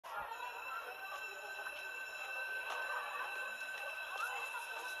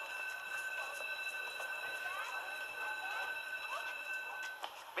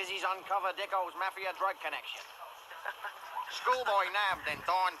Aussies uncover Dicko's mafia drug connection. Schoolboy nabbed in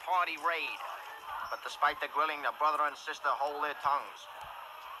dawn party raid. But despite the grilling, the brother and sister hold their tongues.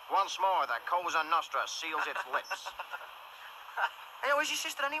 Once more, the Cosa Nostra seals its lips. Hey, where's your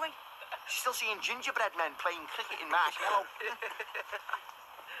sister anyway? She's still seeing gingerbread men playing cricket in Marshmallow.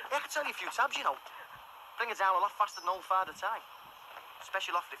 Yeah, I can tell you a few tabs, you know. Bring it down a lot faster than old Father Time.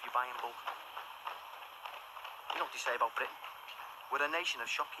 Special offer if you buy in bulk. You know what they say about Britain? We're a nation of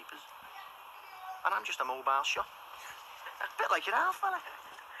shopkeepers. And I'm just a mobile shop. A bit like your half, fella.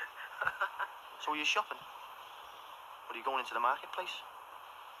 So are you shopping? Or are you going into the marketplace?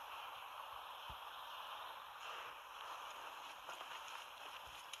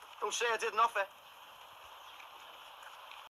 Don't say I didn't offer.